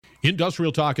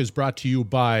Industrial Talk is brought to you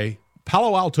by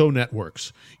Palo Alto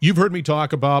Networks. You've heard me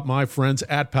talk about my friends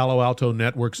at Palo Alto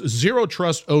Networks, Zero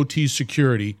Trust OT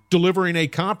Security, delivering a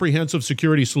comprehensive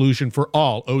security solution for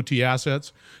all OT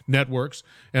assets, networks,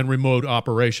 and remote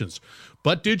operations.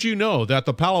 But did you know that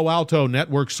the Palo Alto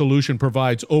Network solution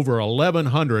provides over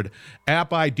 1,100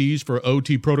 app IDs for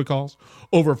OT protocols,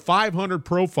 over 500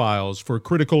 profiles for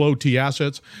critical OT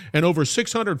assets, and over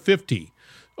 650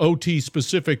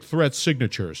 OT-specific threat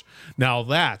signatures? Now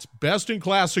that's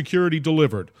best-in-class security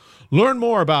delivered. Learn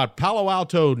more about Palo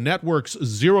Alto Network's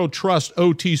Zero Trust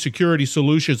OT security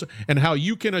solutions and how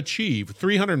you can achieve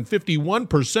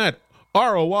 351%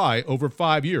 ROI over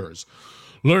 5 years.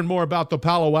 Learn more about the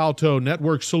Palo Alto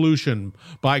Network solution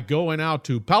by going out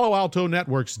to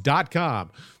paloaltonetworks.com.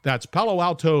 That's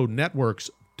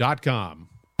paloaltonetworks.com.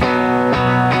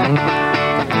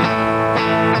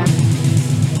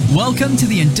 Welcome to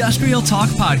the Industrial Talk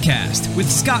Podcast with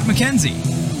Scott McKenzie.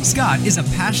 Scott is a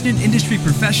passionate industry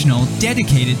professional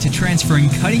dedicated to transferring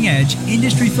cutting-edge,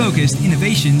 industry-focused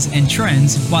innovations and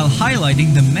trends while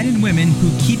highlighting the men and women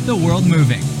who keep the world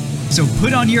moving. So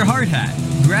put on your hard hat,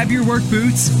 grab your work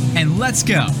boots, and let's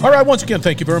go. All right, once again,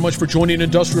 thank you very much for joining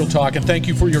Industrial Talk, and thank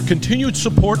you for your continued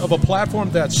support of a platform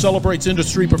that celebrates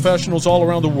industry professionals all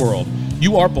around the world.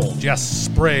 You are bold, yes,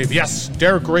 brave, yes,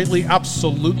 dare greatly,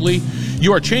 absolutely.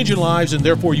 You are changing lives, and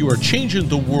therefore you are changing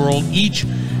the world each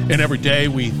and every day.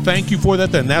 We thank you for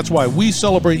that, and that's why we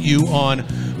celebrate you on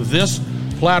this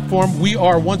platform. We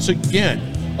are, once again,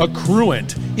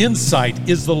 Accruent. Insight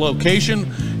is the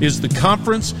location, is the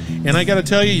conference, and I got to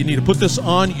tell you, you need to put this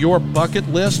on your bucket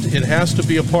list. It has to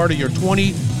be a part of your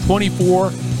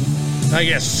 2024,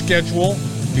 schedule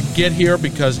to get here,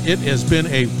 because it has been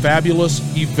a fabulous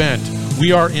event.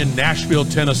 We are in Nashville,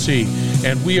 Tennessee,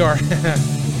 and we are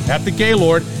at the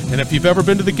Gaylord, and if you've ever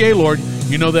been to the Gaylord,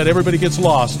 you know that everybody gets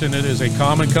lost, and it is a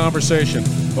common conversation.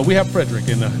 But we have Frederic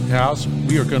in the house.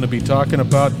 We are going to be talking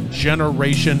about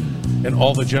generation and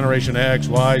all the Generation X,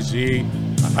 Y, Z.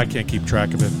 I can't keep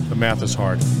track of it. The math is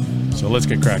hard. So let's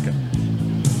get cracking.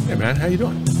 Hey, man, how you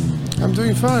doing? I'm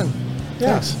doing fine.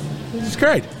 Yes. This is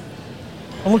great.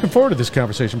 I'm looking forward to this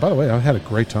conversation. By the way, I've had a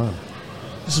great time.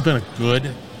 This has been a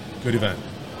good event.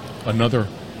 Another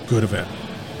good event.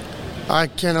 I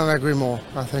cannot agree more.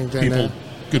 I think that people,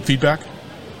 good feedback?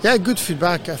 Yeah, good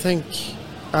feedback. I think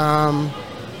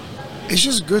it's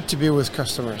just good to be with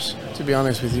customers, to be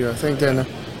honest with you. I think that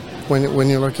when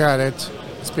you look at it,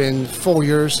 it's been 4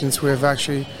 years since we have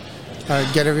actually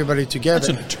get everybody together.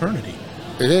 That's an eternity.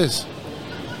 It is.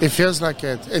 It feels like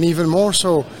it. And even more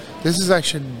so, this is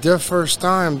actually the first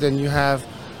time that you have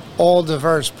all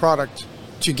diverse product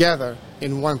together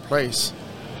in one place.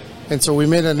 And so we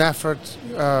made an effort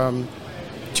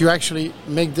to actually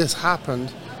make this happen.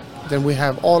 Then we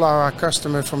have all our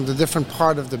customers from the different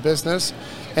part of the business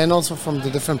and also from the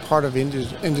different part of the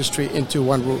industry into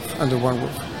one roof, under one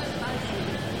roof.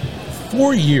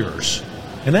 4 years,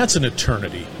 and that's an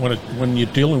eternity when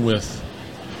you're dealing with,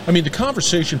 the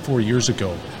conversation 4 years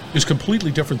ago is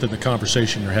completely different than the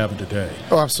conversation you're having today.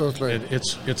 Oh, absolutely.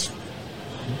 It's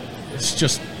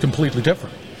just completely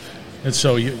different. And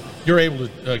so you're able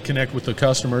to connect with the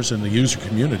customers and the user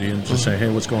community and just say, hey,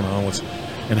 what's going on?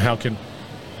 And how can,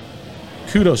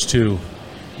 kudos to,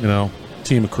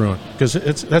 Team Accruent, because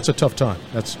that's a tough time.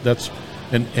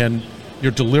 And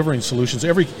you're delivering solutions.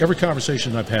 Every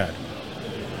conversation I've had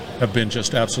have been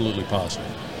just absolutely positive.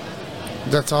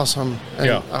 That's awesome. And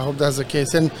yeah. I hope that's the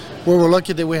case. And we were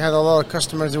lucky that we had a lot of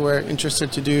customers that were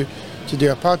interested to do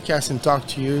a podcast and talk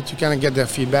to you to kind of get their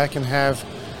feedback and have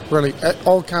really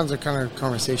all kinds of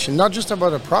conversation, not just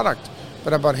about a product,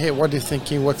 but about, hey, what they're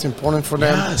thinking, what's important for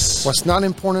them, yes, what's not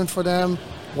important for them,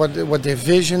 what their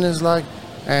vision is like.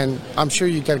 And I'm sure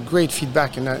you get great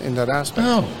feedback in that aspect.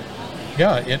 Oh,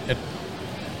 yeah.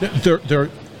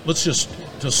 Let's just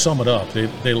to sum it up.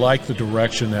 They like the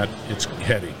direction that it's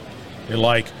heading.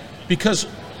 Because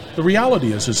the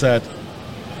reality is that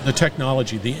the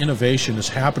technology, the innovation is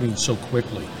happening so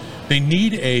quickly. They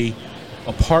need a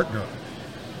partner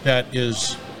that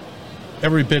is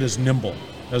every bit as nimble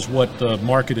as what the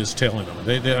market is telling them.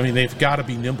 They've got to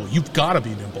be nimble. You've got to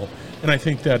be nimble. And I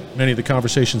think that many of the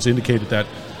conversations indicated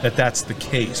that's the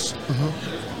case.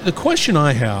 Mm-hmm. The question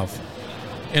I have,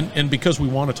 and because we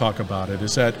want to talk about it,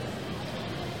 is that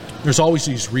there's always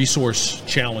these resource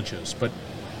challenges, but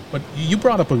you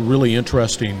brought up a really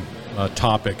interesting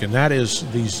topic, and that is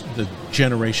the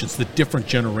generations, the different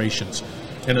generations,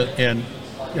 and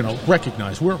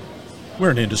recognize we're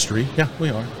an industry. Yeah, we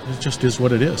are. It just is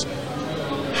what it is.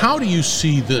 How do you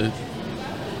see the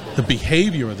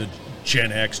behavior of the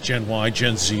Gen X, Gen Y,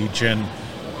 Gen Z,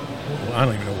 I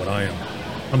don't even know what I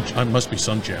am. I must be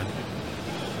some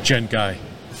Gen guy.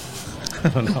 I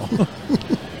don't know.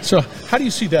 So how do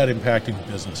you see that impacting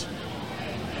the business?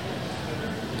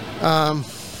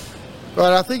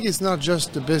 Well, I think it's not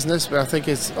just the business, but I think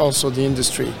it's also the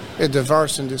industry, a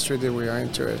diverse industry that we are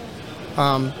into it.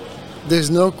 There's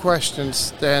no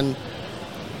questions then,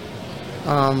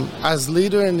 as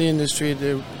leader in the industry,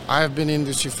 I've been in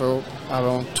the industry for,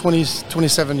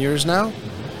 27 years now.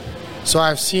 So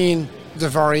I've seen the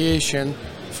variation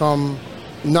from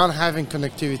not having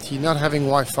connectivity, not having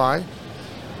Wi-Fi,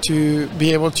 to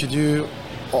be able to do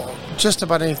just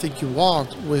about anything you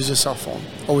want with your cell phone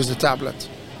or with a tablet.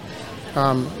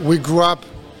 We grew up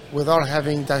without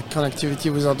having that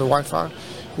connectivity, without the Wi-Fi,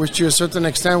 which to a certain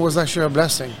extent was actually a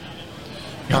blessing.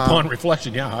 Upon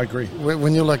reflection, yeah, I agree.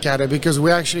 When you look at it, because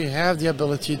we actually have the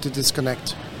ability to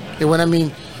disconnect. And when I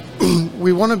mean,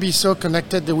 we want to be so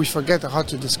connected that we forget how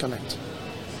to disconnect.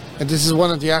 And this is one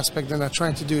of the aspects that I'm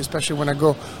trying to do, especially when I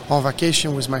go on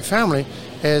vacation with my family,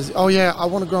 is, oh yeah, I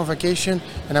want to go on vacation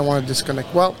and I want to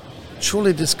disconnect. Well,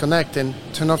 truly disconnect and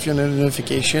turn off your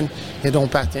notification and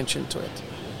don't pay attention to it.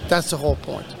 That's the whole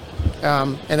point.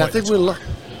 And I think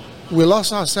we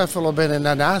lost ourselves a little bit in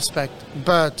that aspect,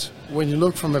 but when you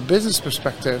look from a business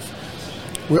perspective,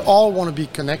 we all want to be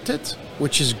connected,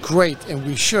 which is great and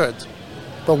we should,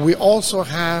 but we also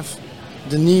have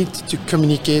the need to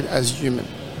communicate as human.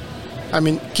 I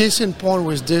mean, case in point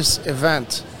with this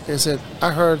event is that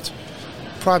I heard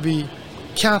probably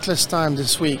countless times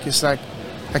this week, it's like,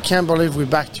 I can't believe we're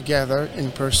back together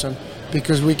in person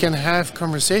because we can have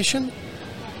conversation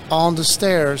on the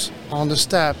stairs, on the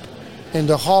step, in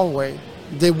the hallway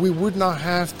that we would not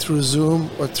have through Zoom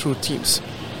or through Teams.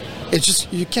 It's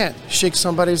just, you can't shake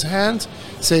somebody's hand,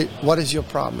 say, what is your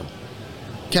problem?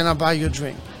 Can I buy you a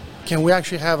drink? Can we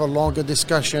actually have a longer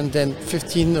discussion than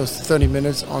 15 or 30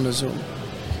 minutes on a Zoom?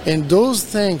 And those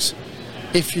things,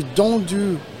 if you don't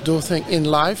do those things in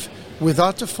life,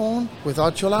 without the phone,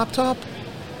 without your laptop,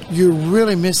 you're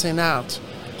really missing out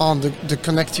on the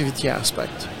connectivity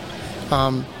aspect.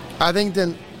 I think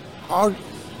then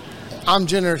I'm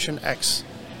Generation X,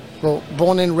 well,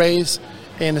 born and raised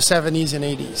in the 70s and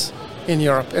 80s in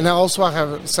Europe. And I also have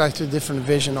a slightly different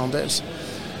vision on this.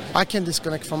 I can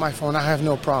disconnect from my phone. I have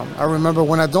no problem. I remember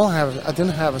when I didn't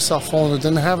have a cell phone, I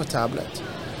didn't have a tablet.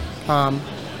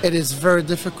 It is very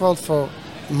difficult for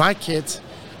my kids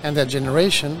and their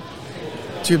generation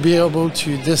to be able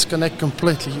to disconnect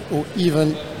completely, or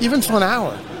even for an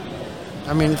hour.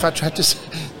 I mean, if I try to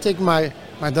take my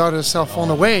daughter's cell phone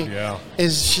away,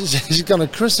 she's going to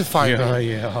crucify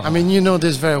me. Yeah. I mean, you know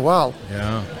this very well.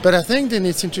 Yeah. But I think that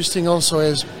it's interesting also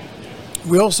is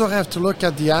we also have to look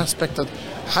at the aspect of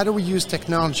how do we use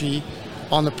technology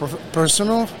on the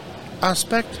personal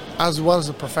aspect as well as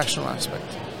the professional aspect.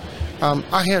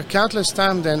 I hear countless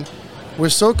times then we're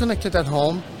so connected at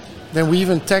home, then we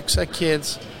even text our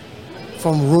kids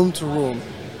from room to room.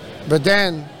 But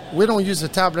then we don't use a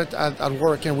tablet at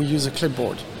work and we use a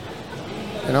clipboard.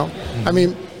 You know? Mm-hmm. I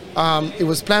mean, it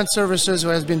was Plant Services who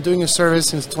has been doing a survey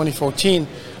since 2014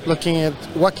 looking at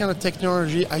what kind of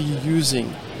technology are you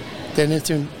using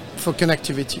for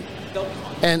connectivity.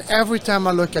 And every time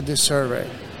I look at this survey,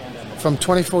 from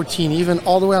 2014, even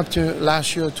all the way up to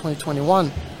last year,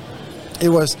 2021, it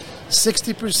was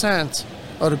 60%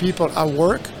 of the people at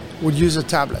work would use a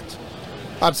tablet.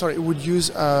 Would use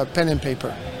pen and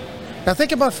paper. Now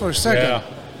think about it for a second. Yeah.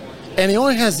 And it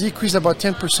only has decreased about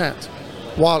 10%,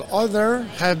 while other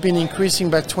have been increasing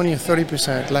by 20 or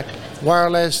 30%, like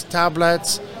wireless,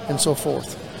 tablets, and so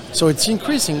forth. So it's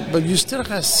increasing, but you still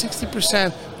have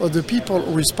 60% of the people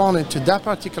who responded to that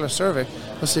particular survey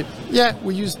will say, yeah,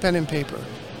 we use pen and paper.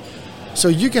 So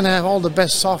you can have all the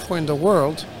best software in the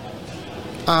world,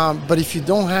 but if you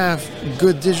don't have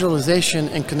good digitalization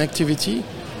and connectivity,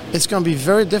 it's going to be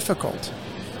very difficult.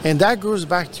 And that goes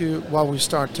back to what we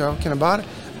start talking about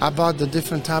the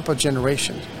different type of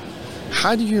generations.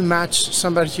 How do you match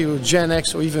somebody who Gen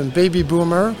X or even baby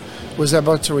boomer was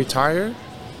about to retire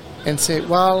and say,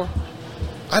 well,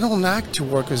 I don't like to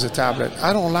work with a tablet.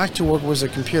 I don't like to work with a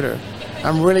computer.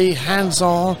 I'm really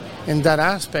hands-on in that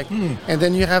aspect. And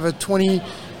then you have a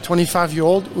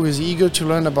 25-year-old who is eager to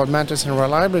learn about maintenance and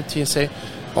reliability and say,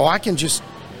 oh, I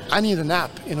need an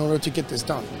app in order to get this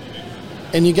done.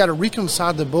 And you got to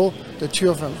reconcile the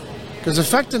two of them. Because the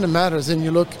fact of the matter is, then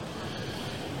you look,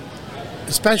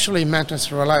 especially maintenance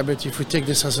and reliability, if we take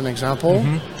this as an example,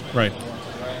 right?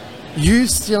 You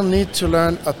still need to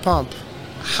learn a pump,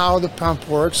 how the pump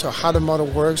works, or how the motor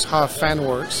works, how a fan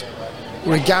works,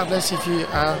 regardless if you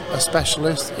are a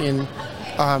specialist in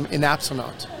apps or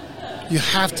not. You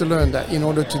have to learn that in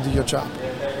order to do your job.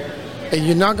 And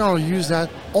you're not going to use that,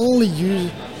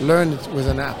 learn it with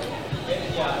an app.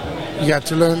 You got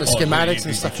to learn the schematics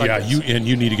and stuff like that. Yeah,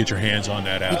 you need to get your hands on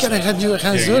that app. You got to have your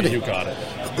hands dirty. You got it.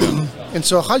 And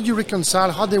so how do you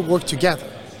reconcile, how they work together?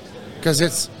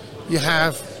 Because you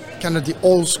have kind of the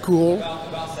old school,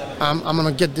 I'm going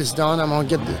to get this done,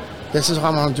 this is how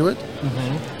I'm going to do it.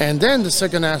 Mm-hmm. And then the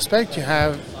second aspect, you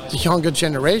have the younger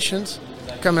generations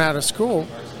coming out of school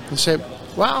and say,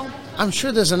 well, I'm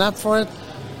sure there's an app for it.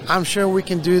 I'm sure we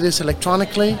can do this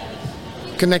electronically,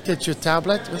 connect it to your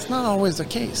tablet. It's not always the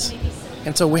case.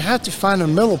 And so we have to find a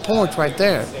middle point right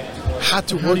there, how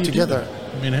to work together.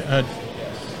 I mean,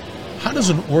 how does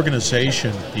an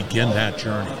organization begin that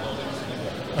journey?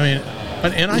 I mean,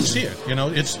 and I see it.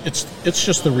 It's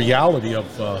just the reality of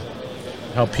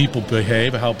how people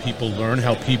behave, how people learn,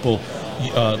 how people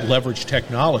leverage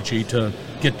technology to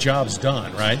get jobs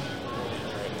done. Right?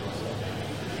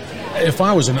 If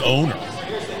I was an owner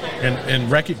and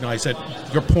recognize that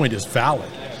your point is valid,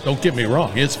 don't get me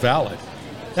wrong, it's valid.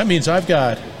 That means I've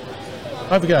got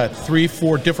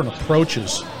 3-4 different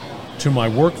approaches to my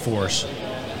workforce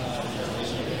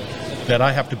that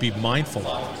I have to be mindful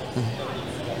of,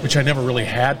 which I never really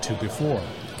had to before.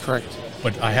 Correct.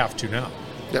 But I have to now.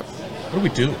 Yep. What do we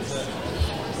do?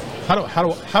 How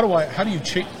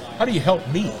do you help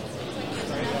me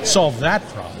solve that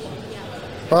problem?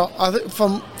 Well, I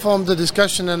think from the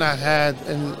discussion that I had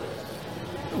and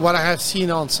what I have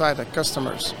seen on site at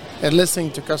customers and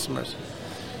listening to customers,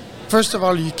 first of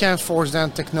all, you can't force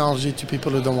down technology to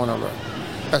people who don't want to learn.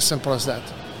 As simple as that.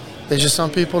 There's just some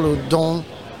people who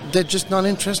they're just not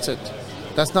interested.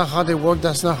 That's not how they work,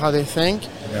 that's not how they think.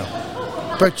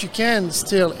 Yeah. But you can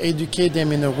still educate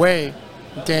them in a way,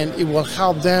 then it will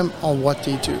help them on what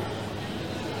they do,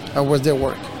 or with their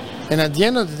work. And at the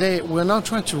end of the day, we're not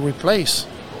trying to replace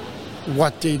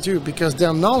what they do because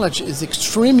their knowledge is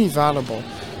extremely valuable.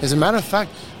 As a matter of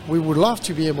fact, we would love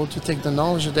to be able to take the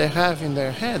knowledge that they have in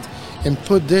their head and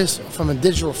put this from a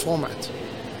digital format.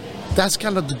 That's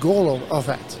kind of the goal of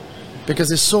that,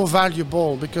 because it's so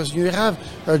valuable, because you have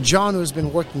a John who's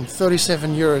been working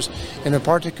 37 years in a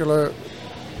particular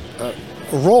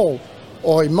role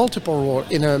or a multiple role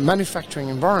in a manufacturing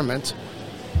environment.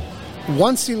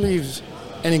 Once he leaves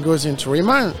and he goes into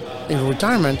retirement,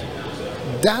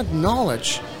 that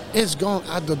knowledge is gone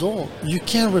at the door. You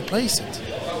can't replace it.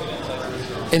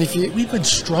 And we've been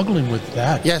struggling with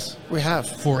that. Yes, we have.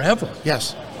 Forever.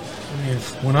 Yes. I mean,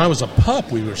 when I was a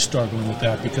pup, we were struggling with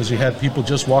that because you had people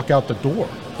just walk out the door.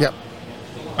 Yep.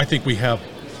 I think we have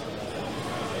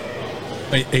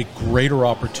a greater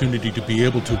opportunity to be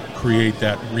able to create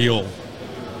that real,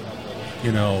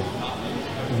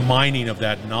 mining of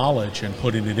that knowledge and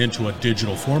putting it into a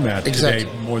digital format today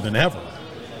more than ever.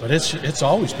 But it's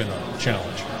always been a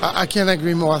challenge. I can't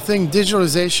agree more. I think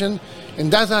digitalization in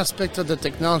that aspect of the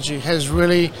technology has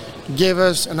really gave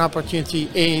us an opportunity,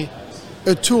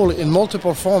 a tool in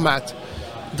multiple format.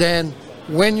 Then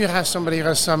when you have somebody who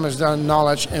has so much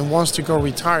knowledge and wants to go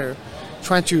retire,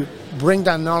 trying to bring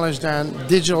that knowledge down,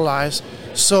 digitalize,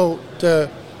 so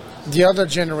the other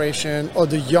generation or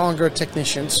the younger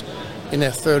technicians in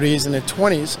their 30s and their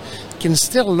 20s can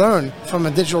still learn from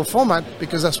a digital format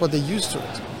because that's what they're used to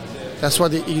it. That's why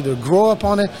they either grow up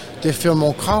on it, they feel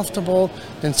more comfortable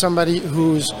than somebody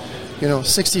who's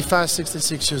 65,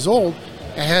 66 years old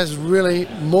and has really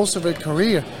most of their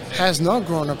career has not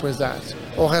grown up with that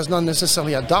or has not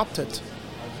necessarily adopted.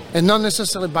 And not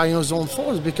necessarily by his own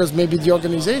force, because maybe the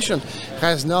organization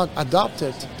has not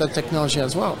adopted the technology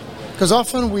as well. Because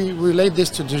often we relate this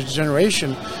to the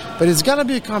generation, but it's got to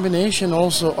be a combination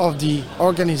also of the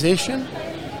organization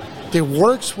that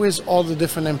works with all the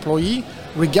different employees,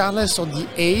 regardless of the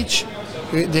age,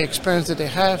 the experience that they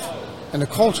have, and the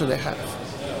culture they have.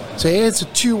 So it's a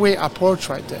two-way approach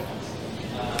right there,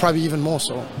 probably even more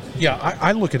so. Yeah,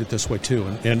 I look at it this way too,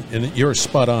 and you're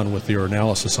spot on with your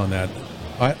analysis on that.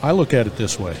 I look at it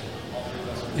this way.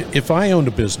 If I owned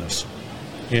a business,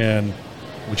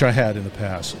 which I had in the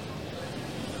past,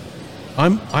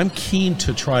 I'm keen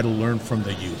to try to learn from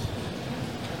the youth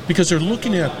because they're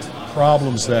looking at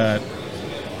problems that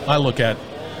I look at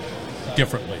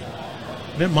differently.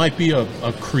 And it might be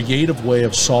a creative way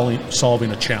of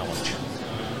solving a challenge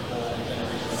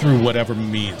through whatever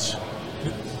means.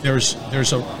 There's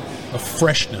a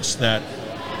freshness that,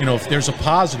 if there's a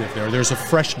positive there's a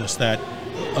freshness that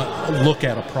look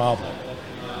at a problem,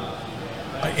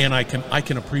 and I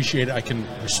can appreciate it. I can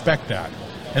respect that,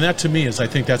 and that to me is, I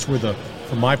think that's where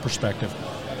from my perspective,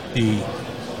 the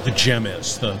gem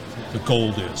is, the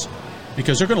gold is,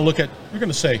 because they're going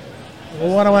to say,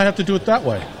 well, why do I have to do it that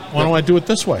way? Why don't I do it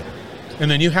this way? And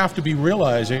then you have to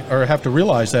realize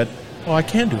that oh, I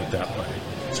can do it that way.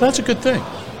 So that's a good thing.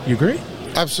 You agree?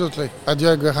 Absolutely. I do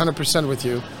agree 100% with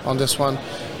you on this one.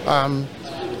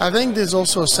 I think there's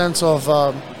also a sense of,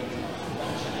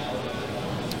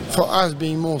 for us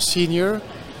being more senior,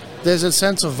 there's a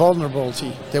sense of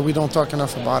vulnerability that we don't talk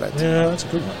enough about it. Yeah, that's a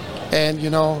good one. And,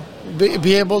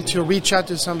 be able to reach out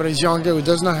to somebody who's younger who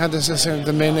does not have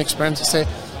the main experience and say,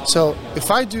 so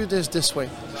if I do this way,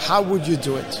 how would you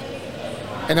do it?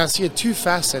 And I see it two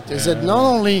facets. Is that not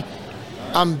only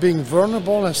I'm being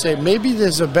vulnerable and say maybe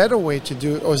there's a better way to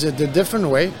do it, or is it a different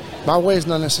way? My way is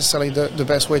not necessarily the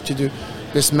best way to do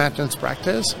this maintenance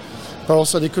practice, but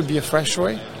also there could be a fresh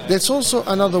way. There's also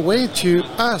another way to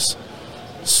us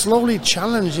slowly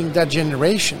challenging that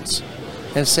generations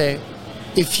and say,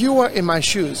 if you were in my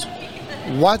shoes,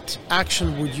 what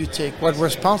action would you take? What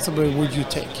responsibility would you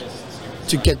take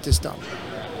to get this done?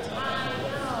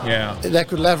 Yeah. That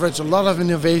could leverage a lot of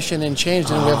innovation and change,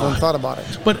 and we haven't thought about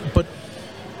it. But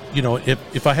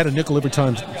if I had a nickel every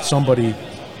time somebody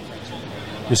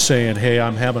is saying, hey,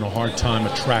 I'm having a hard time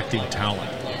attracting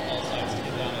talent,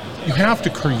 you have to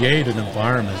create an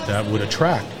environment that would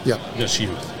attract this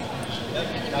youth.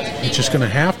 You're just going to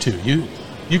have to.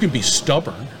 You can be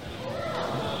stubborn,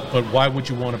 but why would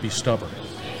you want to be stubborn?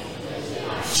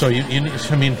 So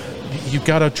you've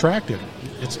got to attract it.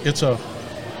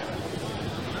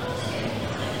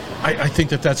 I think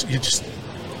that's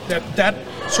that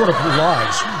sort of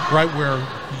lies right where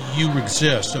you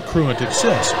exist, Accruent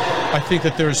exists. I think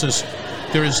that there is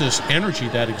this energy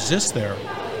that exists there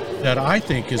that I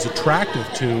think is attractive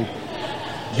to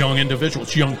young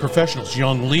individuals, young professionals,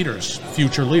 young leaders,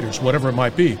 future leaders, whatever it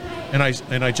might be. And I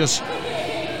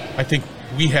think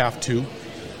we have to,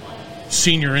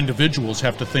 senior individuals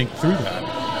have to think through that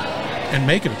and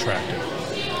make it attractive.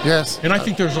 Yes. And I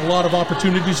think there's a lot of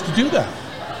opportunities to do that.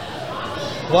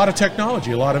 A lot of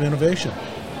technology, a lot of innovation,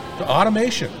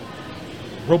 automation,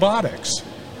 robotics,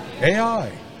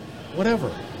 AI,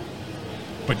 whatever.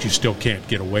 But you still can't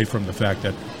get away from the fact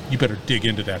that you better dig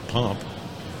into that pump.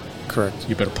 Correct.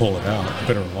 You better pull it out. You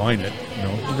better align it. You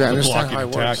better understand how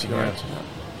it works. Right.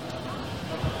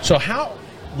 So how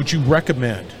would you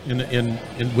recommend in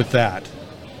with that?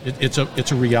 It's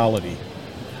a reality.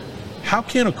 How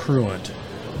can Accruent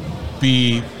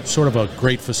be sort of a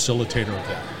great facilitator of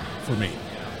that for me?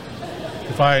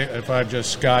 If I'm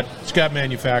just Scott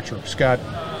Manufacturing, Scott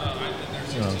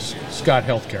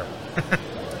Healthcare.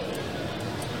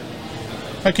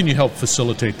 How can you help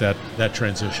facilitate that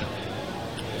transition?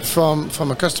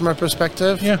 From a customer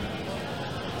perspective? Yeah.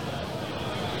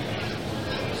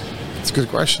 It's a good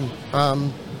question.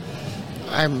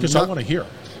 Because I want to hear.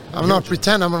 I'm not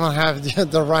pretend I'm going to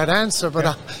have the right answer,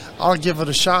 but I'll give it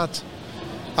a shot.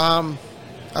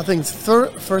 I think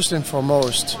first and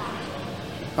foremost,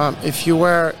 if you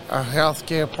were a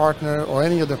healthcare partner or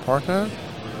any other partner,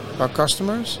 our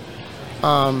customers,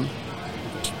 you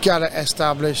got to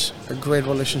establish a great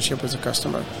relationship with the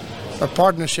customer, a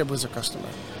partnership with the customer.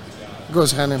 It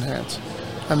goes hand in hand.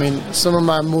 I mean, some of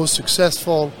my most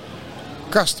successful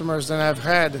customers that I've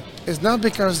had is not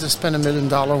because they spend $1 million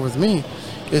with me,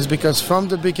 it's because from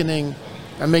the beginning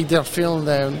I make them feel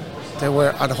that they were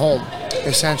at home,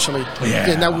 essentially. Yeah.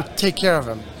 Then I would take care of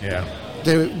them. Yeah.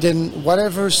 Then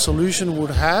whatever solution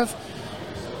would have,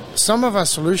 some of our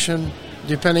solution,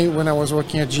 depending when I was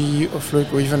working at GE or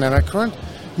Fluke or even at Accruent,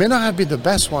 may not have been the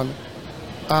best one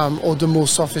or the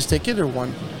most sophisticated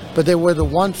one, but they were the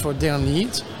one for their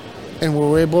needs, and we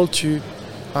were able to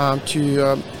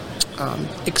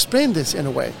explain this in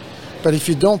a way. But if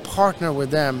you don't partner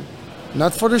with them,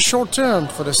 not for the short term,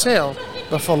 for the sale,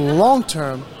 but for long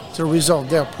term to resolve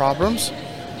their problems,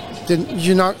 then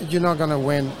you're not going to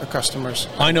win the customers.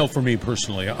 I know for me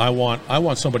personally, I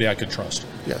want somebody I can trust.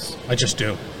 Yes. I just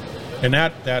do. And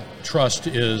that trust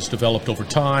is developed over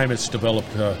time. It's developed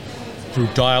through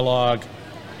dialogue,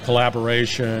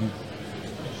 collaboration,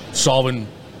 solving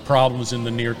problems in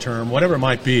the near term, whatever it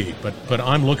might be. But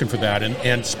I'm looking for that.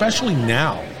 And especially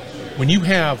now, when you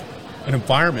have an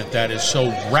environment that is so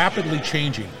rapidly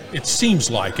changing, it seems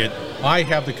like it. I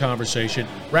have the conversation,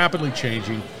 rapidly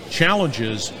changing,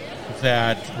 challenges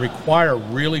that require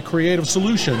really creative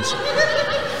solutions.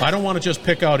 I don't want to just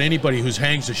pick out anybody who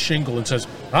hangs a shingle and says,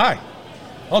 hi,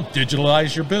 I'll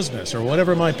digitalize your business or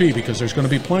whatever it might be, because there's going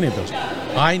to be plenty of those.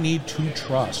 I need to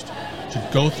trust. To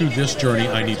go through this journey,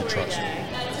 I need to trust.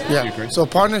 Yeah. So a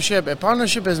partnership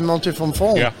is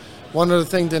multiform. Yeah. One of the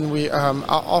things that we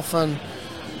often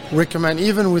recommend,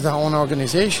 even with our own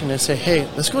organization, is say, hey,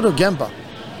 let's go to Gemba.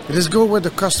 Let's go where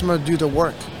the customer do the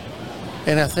work.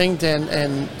 And I think then,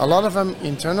 and a lot of them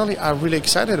internally are really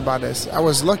excited about this. I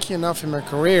was lucky enough in my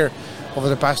career over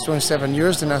the past 27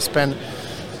 years, and I spent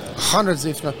hundreds,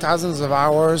 if not thousands of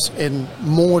hours in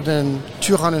more than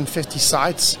 250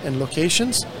 sites and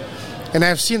locations, and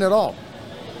I've seen it all.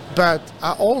 But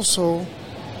I also,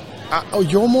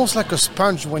 you're almost like a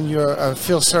sponge when you're a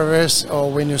field service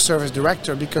or when you're service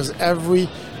director, because every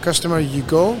customer you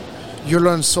go, you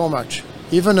learn so much.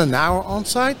 Even an hour on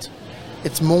site,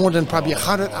 it's more than probably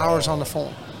 100 hours on the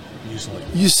phone. Easily.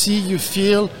 You see, you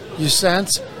feel, you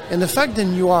sense, and the fact that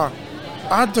you are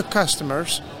at the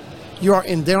customers, you are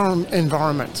in their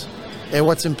environment. And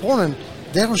what's important,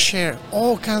 they'll share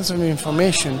all kinds of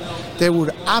information they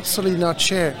would absolutely not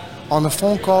share on a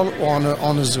phone call or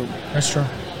on a Zoom. That's true.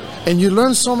 And you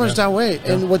learn so much that way.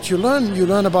 Yeah. And what you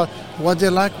learn about what they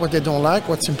like, what they don't like,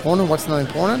 what's important, what's not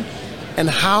important, and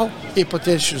how a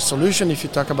potential solution, if you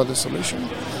talk about the solution,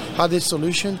 how this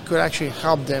solution could actually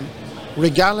help them,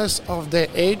 regardless of their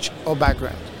age or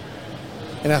background.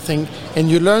 And I think, and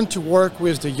you learn to work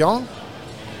with the young,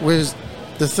 with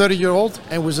the 30-year-old,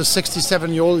 and with the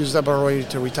 67-year-old who's about ready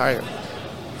to retire.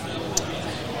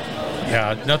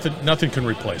 Yeah, nothing can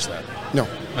replace that. No.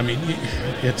 I mean,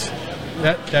 it's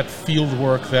that field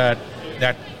work, that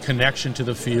connection to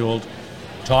the field,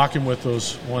 talking with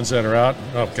those ones that are out.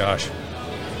 Oh gosh,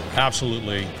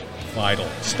 absolutely vital,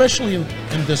 especially in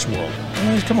this world. I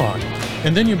mean, come on.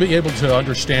 And then you'll be able to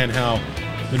understand how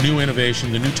the new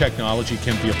innovation, the new technology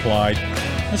can be applied.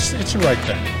 It's the right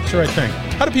thing. It's the right thing.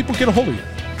 How do people get a hold of you?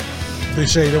 They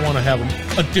say they want to have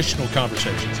additional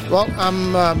conversations. Well,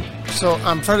 I'm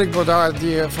Frederic Baudart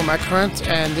from Accruent,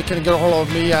 and they can get a hold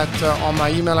of me on my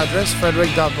email address,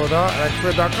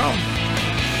 frederic.baudart@accruent.com.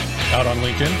 Out on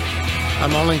LinkedIn?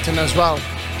 I'm on LinkedIn as well,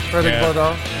 Frederic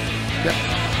Baudart. Yeah.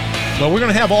 Well, we're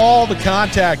going to have all the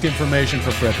contact information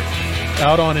for Frederic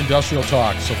out on Industrial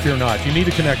Talk, so fear not. You need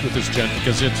to connect with this gent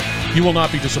because you will not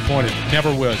be disappointed.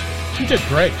 Never was. You did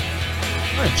great.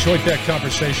 I enjoyed that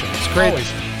conversation. It's great.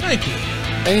 Always. Thank you.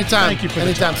 Anytime. Thank you for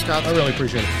Anytime, the Scott. I really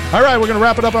appreciate it. All right, we're going to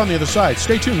wrap it up on the other side.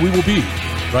 Stay tuned. We will be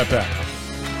right back.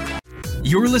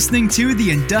 You're listening to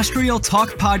the Industrial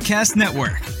Talk Podcast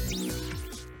Network.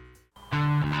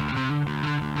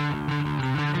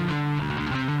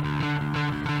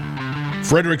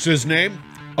 Frederic's his name.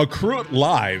 Accruent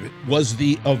Live was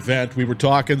the event. We were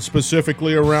talking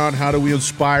specifically around how do we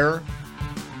inspire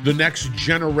the next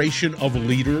generation of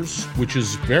leaders, which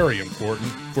is very important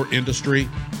for industry.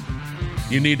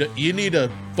 You need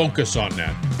to focus on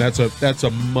that. That's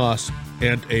a must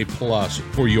and a plus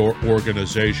for your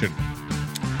organization.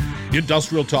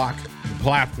 Industrial Talk, the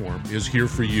platform, is here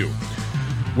for you.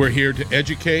 We're here to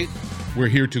educate, we're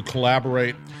here to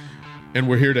collaborate, and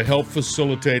we're here to help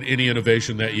facilitate any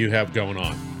innovation that you have going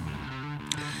on.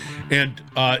 And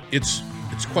it's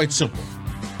quite simple.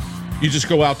 You just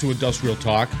go out to Industrial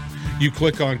Talk, you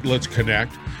click on Let's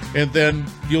Connect, and then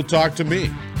you'll talk to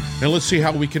me. And let's see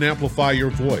how we can amplify your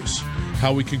voice,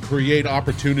 how we can create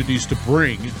opportunities to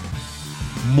bring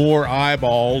more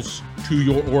eyeballs to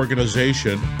your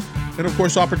organization, and of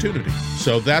course, opportunity.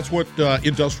 So that's what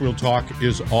Industrial Talk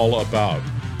is all about.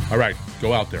 All right,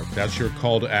 go out there. That's your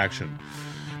call to action.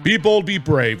 Be bold, be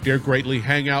brave, dare greatly,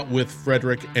 hang out with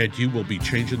Frederic, and you will be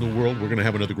changing the world. We're going to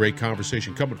have another great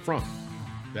conversation coming from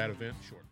that event shortly.